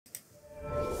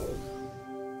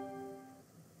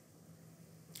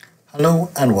Hello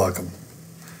and welcome.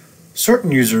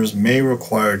 Certain users may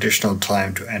require additional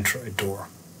time to enter a door.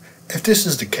 If this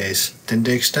is the case, then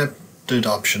the extended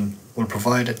option will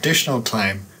provide additional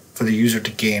time for the user to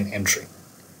gain entry.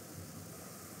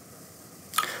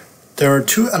 There are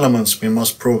two elements we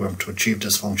must program to achieve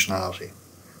this functionality: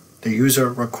 the user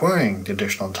requiring the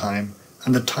additional time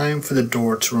and the time for the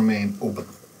door to remain open.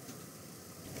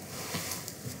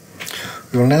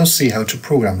 We will now see how to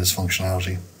program this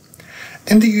functionality.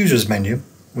 In the Users menu,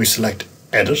 we select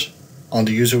Edit on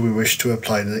the user we wish to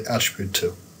apply the attribute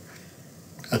to.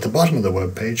 At the bottom of the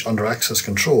web page, under Access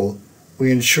Control,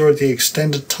 we ensure the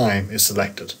extended time is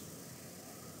selected.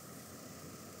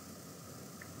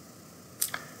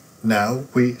 Now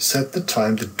we set the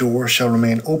time the door shall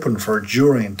remain open for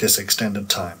during this extended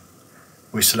time.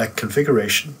 We select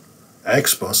Configuration,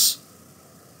 XBus,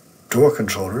 Door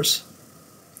Controllers,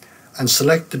 and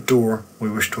select the door we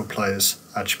wish to apply this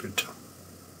attribute to.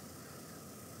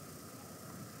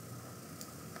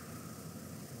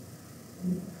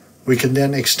 We can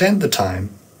then extend the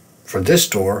time for this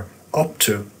door up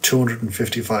to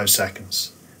 255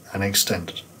 seconds and extend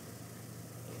it.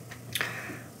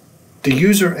 The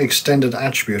user extended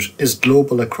attribute is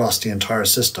global across the entire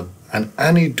system, and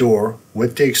any door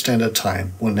with the extended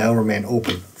time will now remain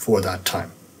open for that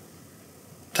time.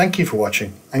 Thank you for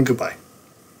watching, and goodbye.